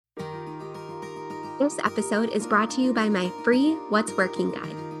This episode is brought to you by my free What's Working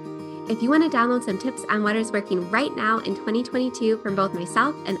guide. If you want to download some tips on what is working right now in 2022 from both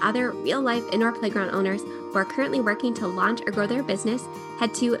myself and other real-life indoor playground owners who are currently working to launch or grow their business,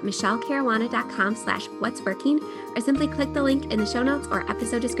 head to michellecaruana.com/whatsworking or simply click the link in the show notes or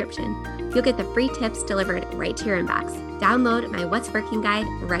episode description. You'll get the free tips delivered right to your inbox. Download my What's Working guide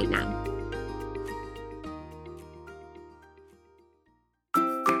right now.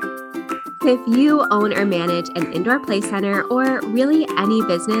 If you own or manage an indoor play center or really any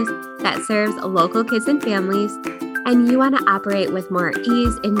business that serves local kids and families, and you want to operate with more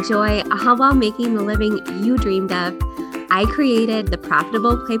ease and joy, all while making the living you dreamed of, I created the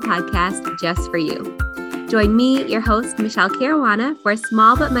Profitable Play Podcast just for you. Join me, your host, Michelle Caruana, for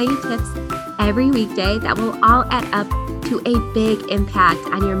small but mighty tips every weekday that will all add up to a big impact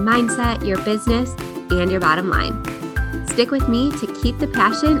on your mindset, your business, and your bottom line. Stick with me to keep the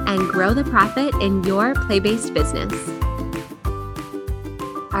passion and grow the profit in your play-based business.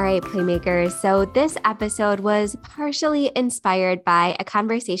 All right, Playmakers. So this episode was partially inspired by a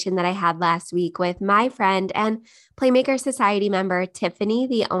conversation that I had last week with my friend and Playmaker Society member, Tiffany,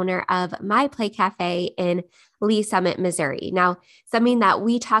 the owner of My Play Cafe in Lee Summit, Missouri. Now, something that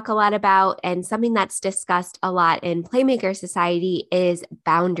we talk a lot about and something that's discussed a lot in Playmaker Society is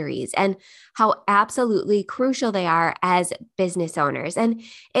boundaries and how absolutely crucial they are as business owners. And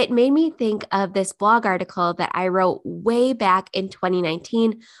it made me think of this blog article that I wrote way back in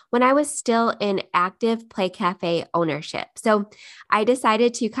 2019 when I was still in active Play Cafe ownership. So I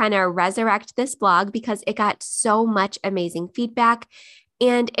decided to kind of resurrect this blog because it got so much amazing feedback.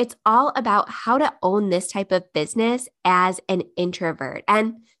 And it's all about how to own this type of business as an introvert.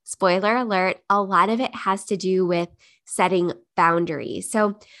 And spoiler alert, a lot of it has to do with setting boundaries.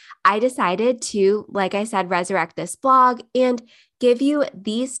 So I decided to, like I said, resurrect this blog and give you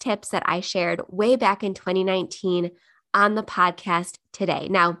these tips that I shared way back in 2019 on the podcast today.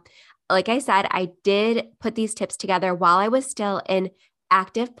 Now, like I said, I did put these tips together while I was still in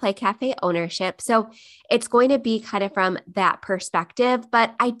active Play Cafe ownership. So it's going to be kind of from that perspective,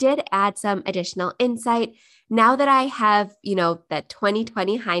 but I did add some additional insight now that I have, that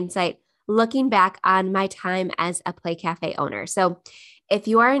 2020 hindsight looking back on my time as a Play Cafe owner. So if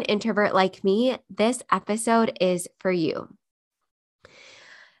you are an introvert like me, this episode is for you.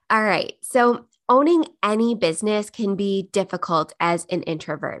 All right. So owning any business can be difficult as an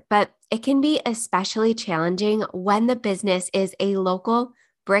introvert, but it can be especially challenging when the business is a local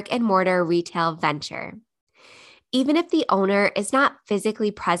brick and mortar retail venture. Even if the owner is not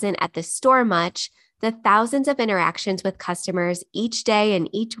physically present at the store much, the thousands of interactions with customers each day and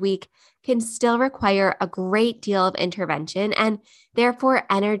each week can still require a great deal of intervention and therefore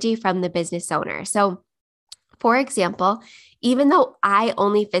energy from the business owner. So, for example, even though I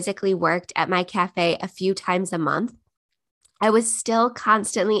only physically worked at my cafe a few times a month, I was still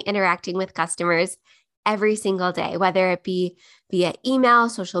constantly interacting with customers every single day, whether it be via email,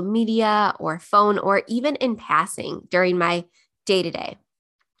 social media, or phone, or even in passing during my day-to-day.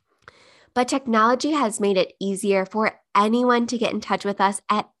 But technology has made it easier for anyone to get in touch with us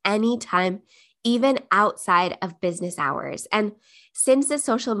at any time, even outside of business hours. And since the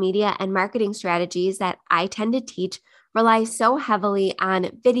social media and marketing strategies that I tend to teach rely so heavily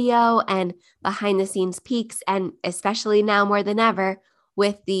on video and behind the scenes peeks, and especially now more than ever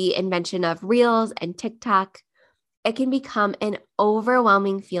with the invention of Reels and TikTok, it can become an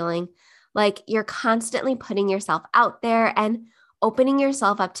overwhelming feeling like you're constantly putting yourself out there and opening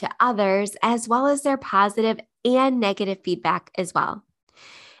yourself up to others, as well as their positive and negative feedback as well.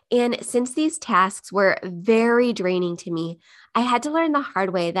 And since these tasks were very draining to me, I had to learn the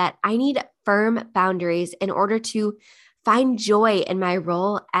hard way that I need firm boundaries in order to find joy in my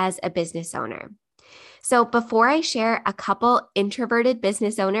role as a business owner. So before I share a couple introverted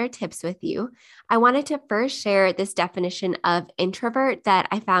business owner tips with you, I wanted to first share this definition of introvert that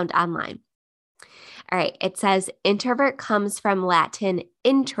I found online. All right, it says introvert comes from Latin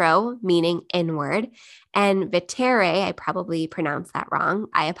intro, meaning inward, and vitere, I probably pronounced that wrong,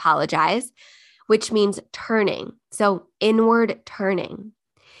 I apologize, which means turning. So inward turning.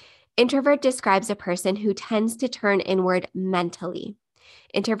 Introvert describes a person who tends to turn inward mentally.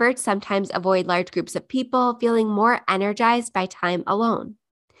 Introverts sometimes avoid large groups of people, feeling more energized by time alone.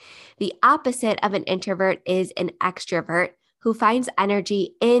 The opposite of an introvert is an extrovert who finds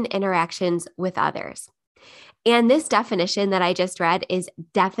energy in interactions with others. And this definition that I just read is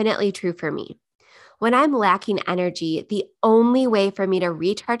definitely true for me. When I'm lacking energy, the only way for me to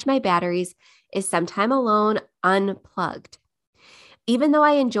recharge my batteries is sometime alone, unplugged. Even though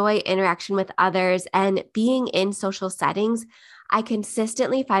I enjoy interaction with others and being in social settings, I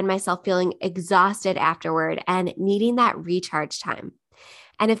consistently find myself feeling exhausted afterward and needing that recharge time.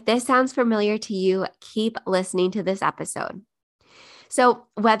 And if this sounds familiar to you, keep listening to this episode. So,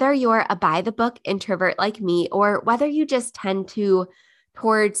 whether you're a by the book introvert like me, or whether you just tend to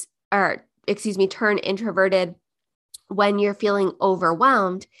turn introverted when you're feeling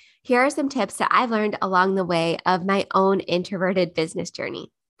overwhelmed, here are some tips that I've learned along the way of my own introverted business journey.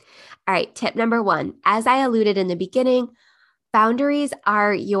 All right, tip number 1, as I alluded in the beginning, boundaries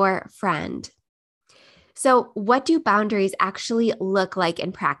are your friend. So, what do boundaries actually look like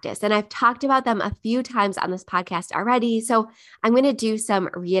in practice? And I've talked about them a few times on this podcast already. So, I'm going to do some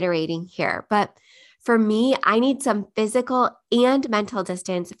reiterating here. But for me, I need some physical and mental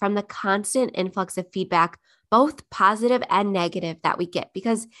distance from the constant influx of feedback, both positive and negative, that we get,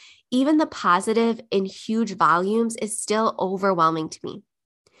 because even the positive in huge volumes is still overwhelming to me.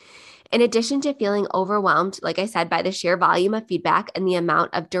 In addition to feeling overwhelmed, like I said, by the sheer volume of feedback and the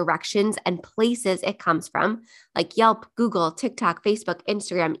amount of directions and places it comes from, like Yelp, Google, TikTok, Facebook,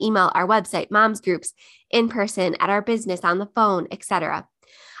 Instagram, email, our website, moms groups, in person, at our business, on the phone, etc.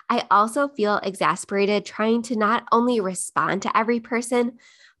 I also feel exasperated trying to not only respond to every person,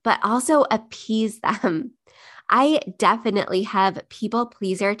 but also appease them. I definitely have people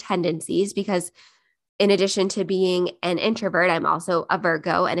pleaser tendencies because in addition to being an introvert, I'm also a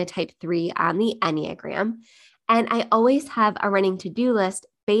Virgo and a type 3 on the Enneagram. And I always have a running to-do list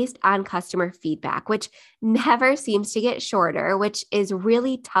based on customer feedback, which never seems to get shorter, which is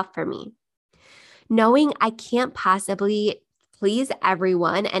really tough for me. Knowing I can't possibly please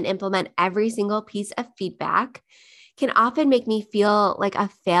everyone and implement every single piece of feedback can often make me feel like a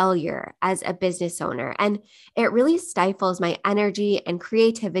failure as a business owner. And it really stifles my energy and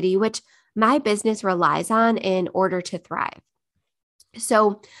creativity, which my business relies on in order to thrive.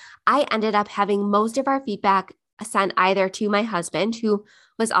 So I ended up having most of our feedback sent either to my husband, who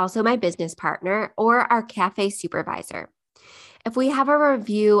was also my business partner, or our cafe supervisor. If we have a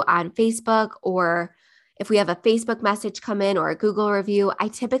review on Facebook, or if we have a Facebook message come in or a Google review, I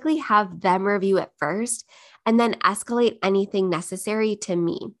typically have them review it first and then escalate anything necessary to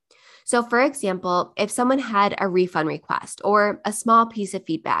me. So for example, if someone had a refund request or a small piece of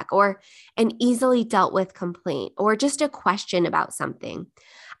feedback or an easily dealt with complaint or just a question about something,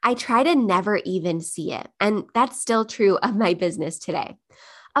 I try to never even see it. And that's still true of my business today.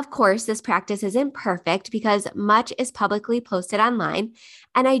 Of course, this practice isn't perfect because much is publicly posted online,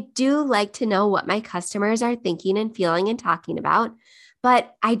 and I do like to know what my customers are thinking and feeling and talking about,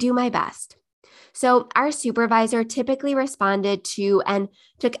 but I do my best. So our supervisor typically responded to and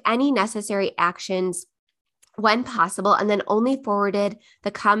took any necessary actions when possible, and then only forwarded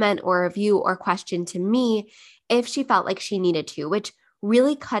the comment or review or question to me if she felt like she needed to, which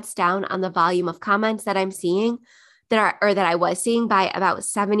really cuts down on the volume of comments that I'm seeing that I was seeing by about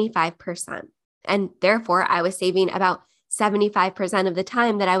 75%. And therefore, I was saving about 75% of the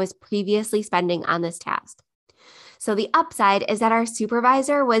time that I was previously spending on this task. So the upside is that our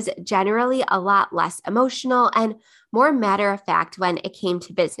supervisor was generally a lot less emotional and more matter of fact when it came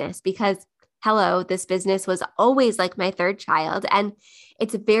to business because, hello, this business was always like my third child. And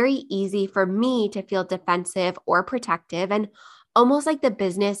it's very easy for me to feel defensive or protective and almost like the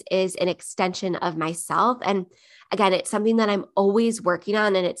business is an extension of myself. And again, it's something that I'm always working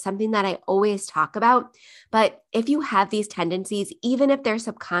on and it's something that I always talk about. But if you have these tendencies, even if they're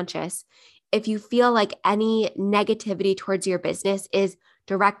subconscious, if you feel like any negativity towards your business is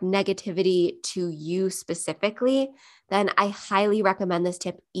direct negativity to you specifically, then I highly recommend this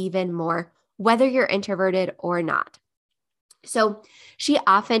tip even more, whether you're introverted or not. So she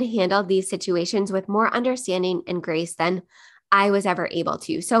often handled these situations with more understanding and grace than I was ever able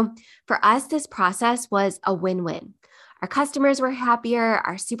to. So for us, this process was a win-win. Our customers were happier.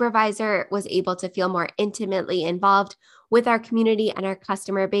 Our supervisor was able to feel more intimately involved with our community and our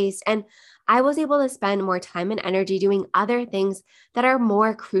customer base. And I was able to spend more time and energy doing other things that are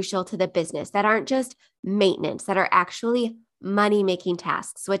more crucial to the business, that aren't just maintenance, that are actually money-making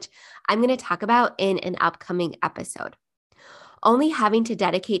tasks, which I'm going to talk about in an upcoming episode. Only having to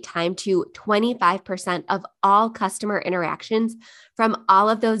dedicate time to 25% of all customer interactions from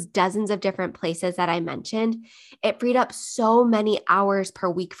all of those dozens of different places that I mentioned, it freed up so many hours per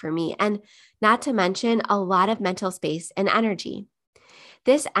week for me, and not to mention a lot of mental space and energy.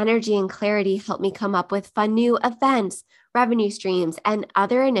 This energy and clarity helped me come up with fun new events, revenue streams, and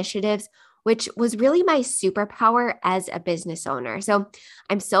other initiatives which was really my superpower as a business owner. So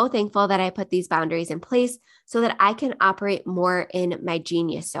I'm so thankful that I put these boundaries in place so that I can operate more in my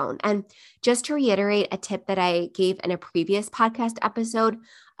genius zone. And just to reiterate a tip that I gave in a previous podcast episode,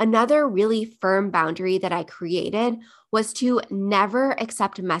 another really firm boundary that I created was to never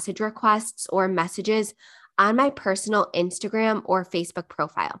accept message requests or messages on my personal Instagram or Facebook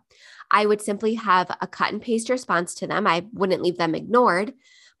profile. I would simply have a cut and paste response to them. I wouldn't leave them ignored,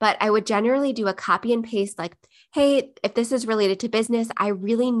 but I would generally do a copy and paste like, hey, if this is related to business, I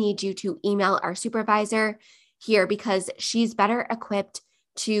really need you to email our supervisor here because she's better equipped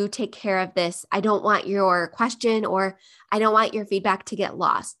to take care of this. I don't want your question or I don't want your feedback to get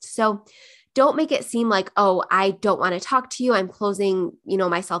lost. So don't make it seem like, oh, I don't want to talk to you. I'm closing,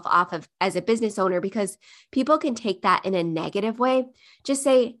 myself off of as a business owner, because people can take that in a negative way. Just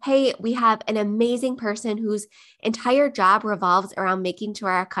say, hey, we have an amazing person whose entire job revolves around making sure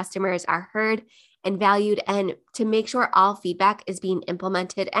our customers are heard and valued, and to make sure all feedback is being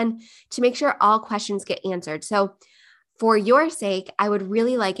implemented and to make sure all questions get answered. So for your sake, I would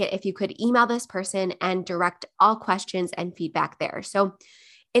really like it if you could email this person and direct all questions and feedback there. So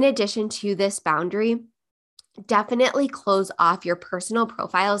in addition to this boundary, definitely close off your personal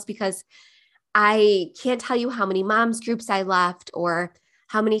profiles, because I can't tell you how many moms groups I left or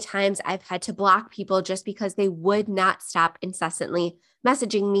how many times I've had to block people just because they would not stop incessantly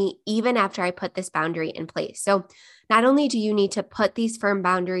messaging me even after I put this boundary in place. So not only do you need to put these firm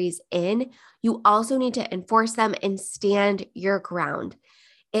boundaries in, you also need to enforce them and stand your ground.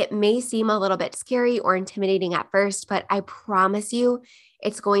 It may seem a little bit scary or intimidating at first, but I promise you,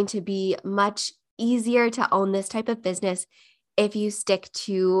 it's going to be much easier to own this type of business if you stick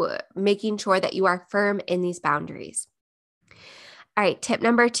to making sure that you are firm in these boundaries. All right, tip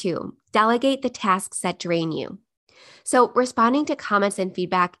number 2, delegate the tasks that drain you. So responding to comments and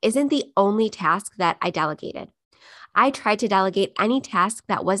feedback isn't the only task that I delegated. I tried to delegate any task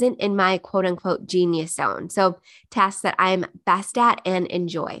that wasn't in my quote unquote genius zone. So tasks that I'm best at and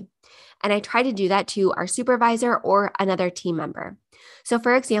enjoy. And I try to do that to our supervisor or another team member. So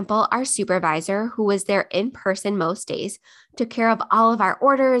for example, our supervisor, who was there in person most days, took care of all of our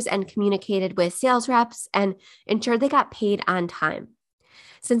orders and communicated with sales reps and ensured they got paid on time.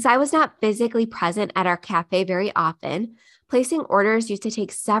 Since I was not physically present at our cafe very often, placing orders used to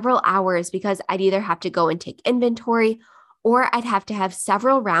take several hours because I'd either have to go and take inventory or I'd have to have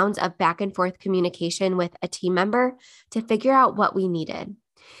several rounds of back and forth communication with a team member to figure out what we needed.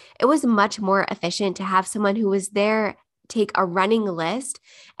 It was much more efficient to have someone who was there take a running list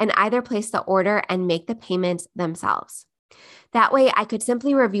and either place the order and make the payments themselves. That way, I could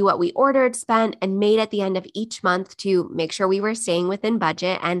simply review what we ordered, spent, and made at the end of each month to make sure we were staying within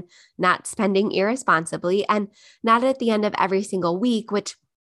budget and not spending irresponsibly, and not at the end of every single week, which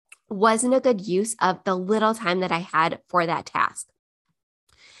wasn't a good use of the little time that I had for that task.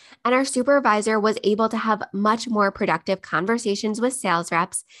 And our supervisor was able to have much more productive conversations with sales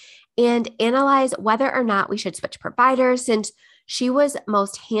reps and analyze whether or not we should switch providers, since she was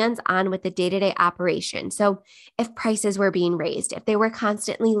most hands-on with the day-to-day operation. So if prices were being raised, if they were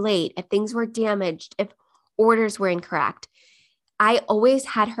constantly late, if things were damaged, if orders were incorrect, I always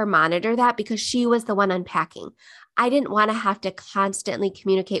had her monitor that because she was the one unpacking. I didn't want to have to constantly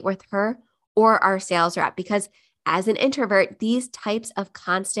communicate with her or our sales rep, because as an introvert, these types of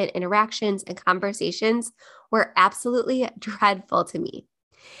constant interactions and conversations were absolutely dreadful to me.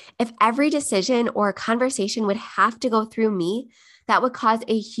 If every decision or conversation would have to go through me, that would cause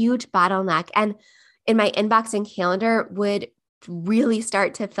a huge bottleneck, and in my inbox and calendar would really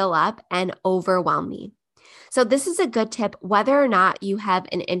start to fill up and overwhelm me. So this is a good tip, whether or not you have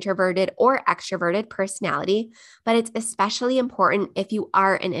an introverted or extroverted personality, but it's especially important if you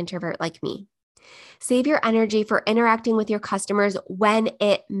are an introvert like me. Save your energy for interacting with your customers when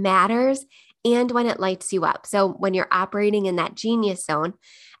it matters and when it lights you up. So when you're operating in that genius zone,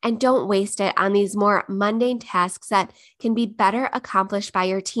 and don't waste it on these more mundane tasks that can be better accomplished by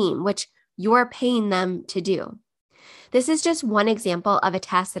your team, which you're paying them to do. This is just one example of a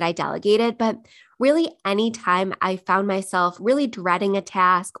task that I delegated, but really anytime I found myself really dreading a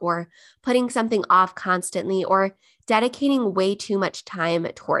task or putting something off constantly or dedicating way too much time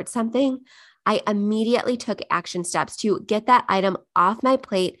towards something, I immediately took action steps to get that item off my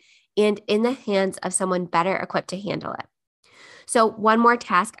plate and in the hands of someone better equipped to handle it. So one more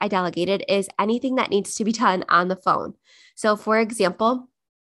task I delegated is anything that needs to be done on the phone. So for example,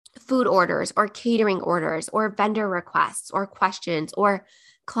 food orders or catering orders or vendor requests or questions or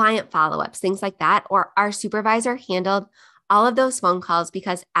client follow-ups, things like that, or our supervisor handled all of those phone calls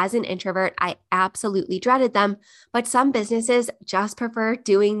because as an introvert, I absolutely dreaded them. But some businesses just prefer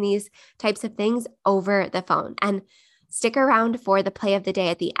doing these types of things over the phone. And stick around for the play of the day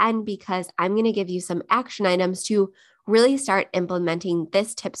at the end because I'm going to give you some action items to really start implementing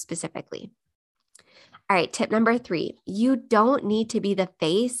this tip specifically. All right, tip number 3, you don't need to be the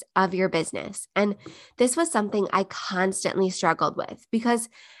face of your business. And this was something I constantly struggled with because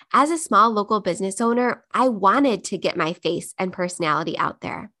as a small local business owner, I wanted to get my face and personality out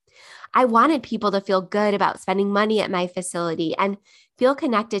there. I wanted people to feel good about spending money at my facility and feel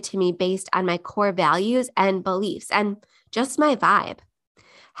connected to me based on my core values and beliefs and just my vibe.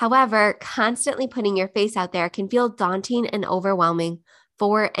 However, constantly putting your face out there can feel daunting and overwhelming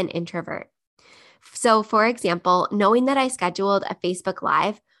for an introvert. So, for example, knowing that I scheduled a Facebook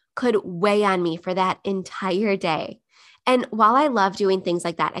Live could weigh on me for that entire day. And while I love doing things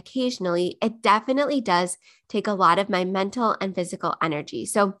like that occasionally, it definitely does take a lot of my mental and physical energy.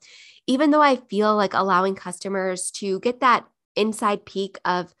 So, even though I feel like allowing customers to get that inside peek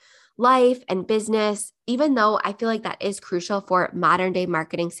of life and business, even though I feel like that is crucial for modern day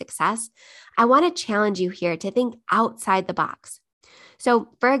marketing success, I want to challenge you here to think outside the box. So,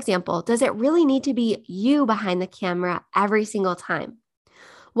 for example, does it really need to be you behind the camera every single time?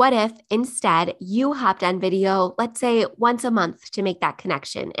 What if instead you hopped on video, let's say once a month to make that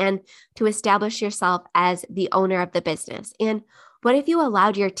connection and to establish yourself as the owner of the business? And what if you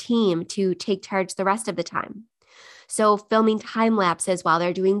allowed your team to take charge the rest of the time? So, filming time lapses while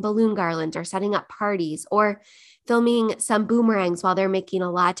they're doing balloon garlands or setting up parties, or filming some boomerangs while they're making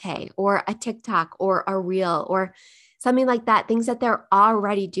a latte, or a TikTok or a reel, or something like that, things that they're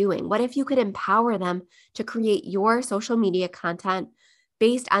already doing. What if you could empower them to create your social media content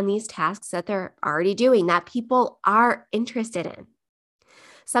based on these tasks that they're already doing that people are interested in?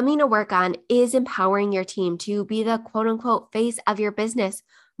 Something to work on is empowering your team to be the quote unquote face of your business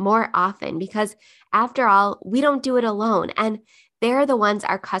more often, because after all, we don't do it alone. And they're the ones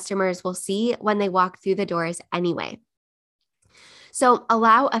our customers will see when they walk through the doors anyway. So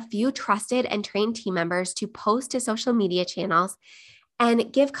allow a few trusted and trained team members to post to social media channels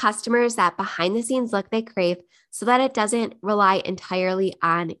and give customers that behind the scenes look they crave so that it doesn't rely entirely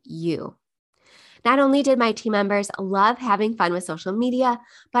on you. Not only did my team members love having fun with social media,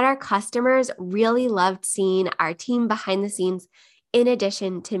 but our customers really loved seeing our team behind the scenes in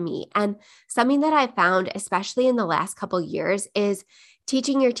addition to me. And something that I found, especially in the last couple of years, is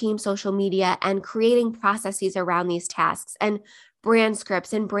teaching your team social media and creating processes around these tasks and brand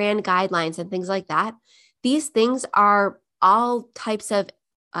scripts and brand guidelines and things like that. These things are all types of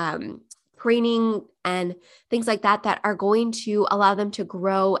training and things like that that are going to allow them to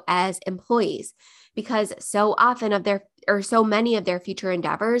grow as employees, because so many of their future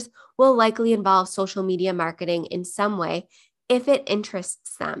endeavors will likely involve social media marketing in some way if it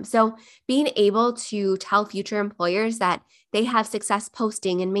interests them. So being able to tell future employers that they have success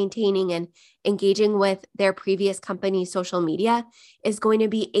posting and maintaining and engaging with their previous company's social media is going to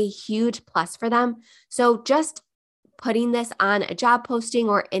be a huge plus for them. So just putting this on a job posting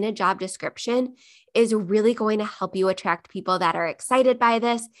or in a job description is really going to help you attract people that are excited by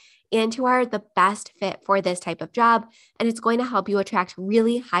this and who are the best fit for this type of job. And it's going to help you attract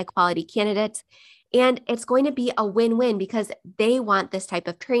really high quality candidates. And it's going to be a win-win because they want this type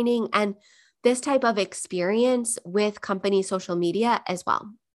of training and this type of experience with company social media as well.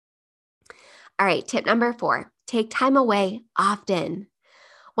 All right, tip number 4, take time away often.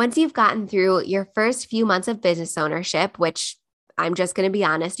 Once you've gotten through your first few months of business ownership, which I'm just going to be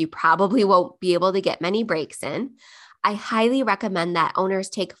honest, you probably won't be able to get many breaks in, I highly recommend that owners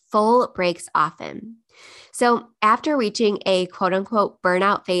take full breaks often. So after reaching a quote unquote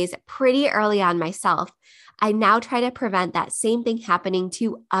burnout phase pretty early on myself, I now try to prevent that same thing happening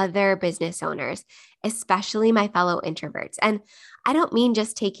to other business owners, especially my fellow introverts. And I don't mean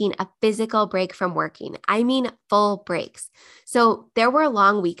just taking a physical break from working. I mean full breaks. So there were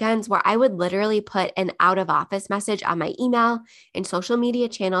long weekends where I would literally put an out of office message on my email and social media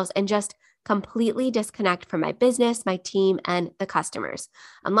channels and just completely disconnect from my business, my team, and the customers,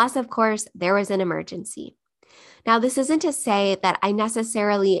 unless, of course, there was an emergency. Now, this isn't to say that I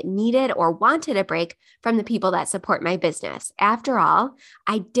necessarily needed or wanted a break from the people that support my business. After all,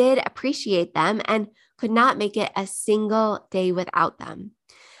 I did appreciate them and could not make it a single day without them.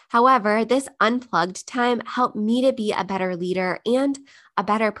 However, this unplugged time helped me to be a better leader and a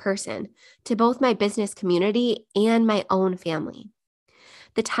better person to both my business community and my own family.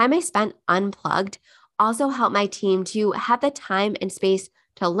 The time I spent unplugged also helped my team to have the time and space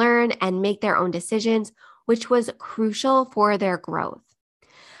to learn and make their own decisions, which was crucial for their growth.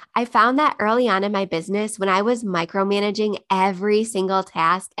 I found that early on in my business, when I was micromanaging every single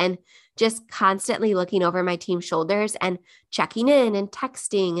task and just constantly looking over my team's shoulders and checking in and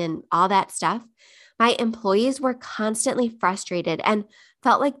texting and all that stuff, my employees were constantly frustrated and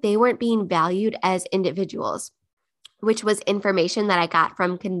felt like they weren't being valued as individuals, which was information that I got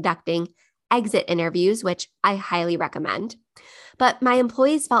from conducting exit interviews, which I highly recommend. But my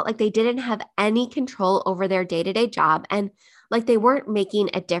employees felt like they didn't have any control over their day-to-day job and like they weren't making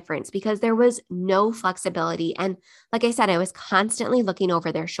a difference because there was no flexibility. And like I said, I was constantly looking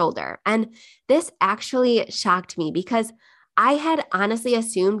over their shoulder. And this actually shocked me because I had honestly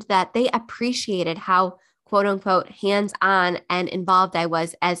assumed that they appreciated how quote unquote hands-on and involved I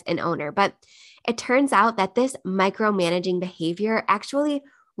was as an owner. But it turns out that this micromanaging behavior actually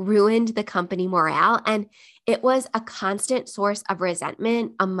ruined the company morale, and it was a constant source of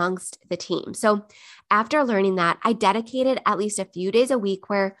resentment amongst the team. So after learning that, I dedicated at least a few days a week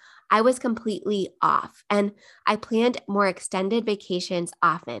where I was completely off, and I planned more extended vacations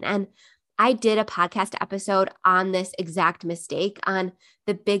often. And I did a podcast episode on this exact mistake, on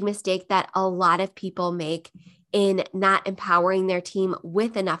the big mistake that a lot of people make in not empowering their team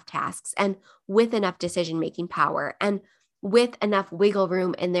with enough tasks and with enough decision-making power and with enough wiggle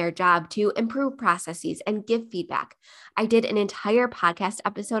room in their job to improve processes and give feedback. I did an entire podcast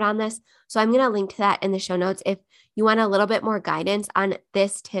episode on this, so I'm going to link to that in the show notes if you want a little bit more guidance on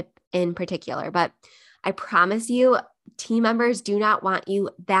this tip in particular. But I promise you, team members do not want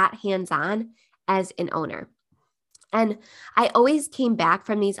you that hands-on as an owner. And I always came back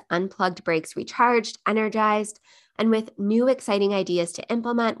from these unplugged breaks recharged, energized, and with new exciting ideas to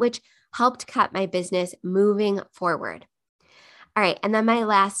implement, which helped keep my business moving forward. All right, and then my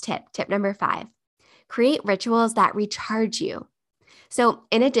last tip number 5, create rituals that recharge you. So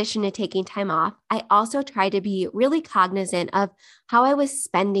in addition to taking time off, I also try to be really cognizant of how I was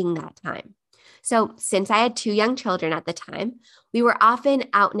spending that time. So since I had 2 young children at the time, we were often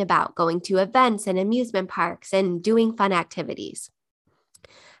out and about going to events and amusement parks and doing fun activities.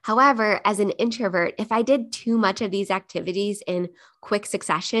 However, as an introvert, if I did too much of these activities in quick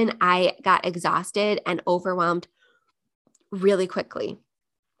succession, I got exhausted and overwhelmed really quickly.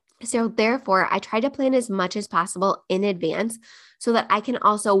 So therefore, I try to plan as much as possible in advance so that I can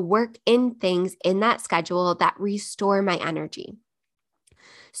also work in things in that schedule that restore my energy.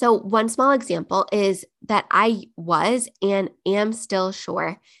 So one small example is that I was and am still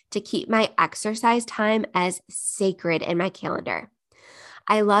sure to keep my exercise time as sacred in my calendar.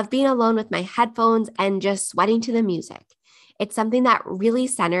 I love being alone with my headphones and just sweating to the music. It's something that really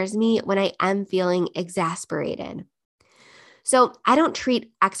centers me when I am feeling exasperated. So I don't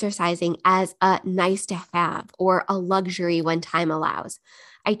treat exercising as a nice to have or a luxury when time allows.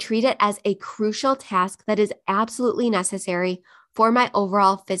 I treat it as a crucial task that is absolutely necessary for my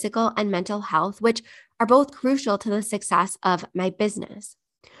overall physical and mental health, which are both crucial to the success of my business.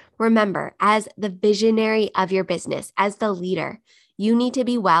 Remember, as the visionary of your business, as the leader, you need to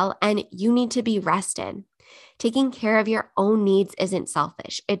be well and you need to be rested. Taking care of your own needs isn't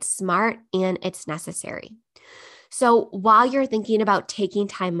selfish. It's smart and it's necessary. So while you're thinking about taking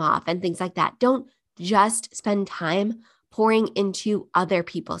time off and things like that, don't just spend time pouring into other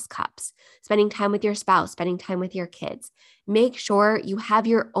people's cups, spending time with your spouse, spending time with your kids. Make sure you have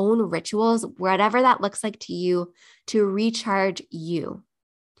your own rituals, whatever that looks like to you, to recharge you.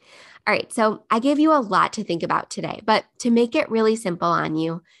 All right, so I gave you a lot to think about today, but to make it really simple on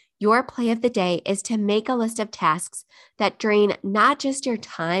you, your play of the day is to make a list of tasks that drain not just your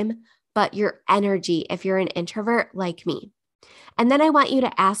time, but your energy if you're an introvert like me. And then I want you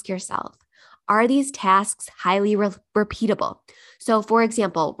to ask yourself, are these tasks highly repeatable? So for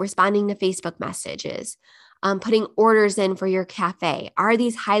example, responding to Facebook messages, putting orders in for your cafe. Are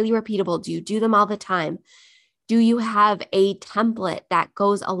these highly repeatable? Do you do them all the time? Do you have a template that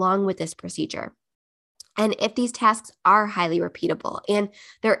goes along with this procedure? And if these tasks are highly repeatable and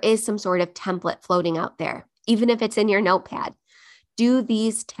there is some sort of template floating out there, even if it's in your notepad, do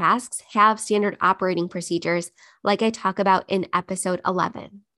these tasks have standard operating procedures like I talk about in episode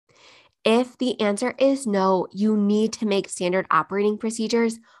 11? If the answer is no, you need to make standard operating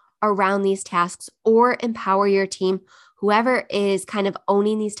procedures around these tasks or empower your team, whoever is kind of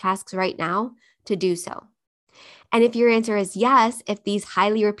owning these tasks right now, to do so. And if your answer is yes, if these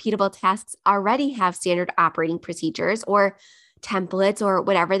highly repeatable tasks already have standard operating procedures or templates or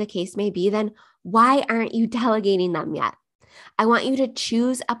whatever the case may be, then why aren't you delegating them yet? I want you to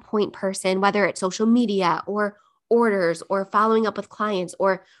choose a point person, whether it's social media or orders or following up with clients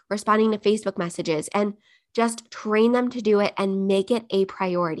or responding to Facebook messages, and just train them to do it and make it a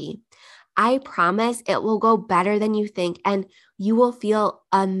priority. I promise it will go better than you think, and you will feel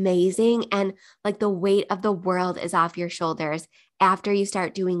amazing and like the weight of the world is off your shoulders after you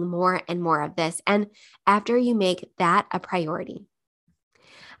start doing more and more of this and after you make that a priority.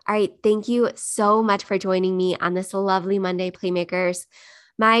 All right. Thank you so much for joining me on this lovely Monday, Playmakers.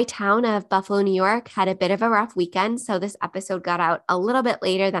 My town of Buffalo, New York had a bit of a rough weekend, so this episode got out a little bit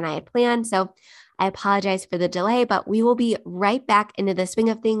later than I had planned. So I apologize for the delay, but we will be right back into the swing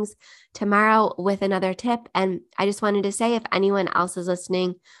of things tomorrow with another tip. And I just wanted to say, if anyone else is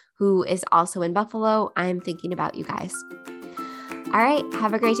listening who is also in Buffalo, I'm thinking about you guys. All right.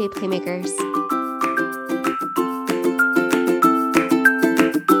 Have a great day, Playmakers.